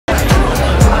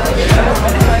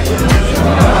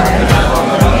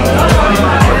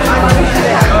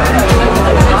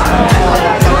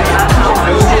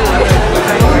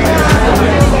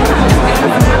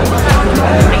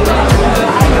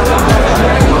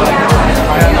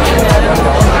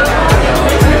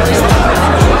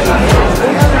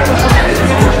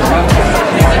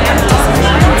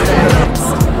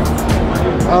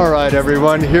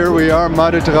everyone, here we are,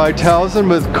 Mitte 3000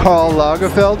 with Karl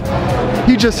Lagerfeld.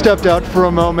 He just stepped out for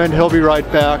a moment, he'll be right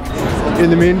back. In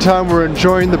the meantime, we're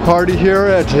enjoying the party here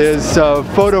at his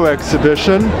photo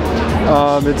exhibition.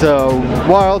 It's a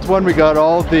wild one. We got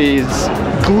all these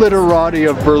glitterati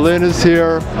of Berlin is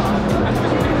here.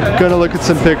 Gonna look at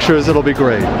some pictures, it'll be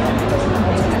great.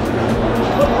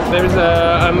 There's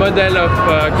a model of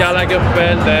Karl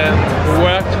Lagerfeld who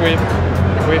worked with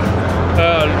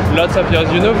her lots of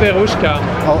years. You know Veruschka?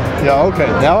 Oh, yeah, okay.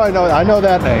 Now I know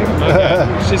that name.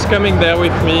 Okay. She's coming there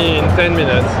with me in 10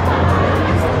 minutes.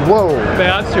 Whoa.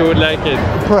 Perhaps you would like it.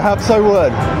 Perhaps I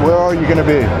would. Where are you going to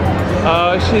be?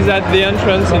 She's at the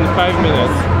entrance in 5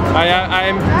 minutes.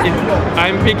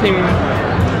 I'm picking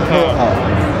her.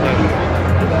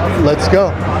 Let's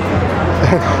go.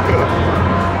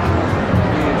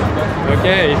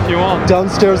 Okay, if you want.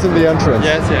 Downstairs in the entrance.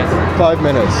 Yes, yes. 5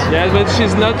 minutes. Yes, but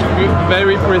she's not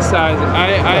very precise.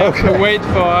 I have to wait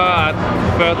for her at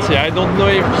 30. I don't know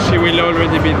if she will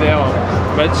already be there,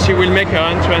 but she will make her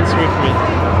entrance with me.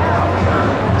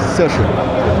 Session.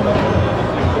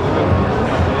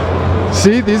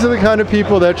 See, these are the kind of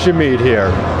people that you meet here.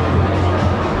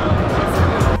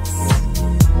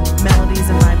 Melodies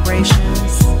and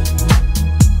vibrations.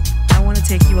 I want to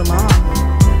take you along.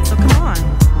 So come on.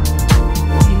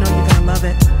 You know you're gonna love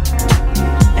it.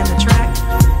 And the track,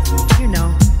 you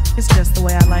know, it's just the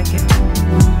way I like it.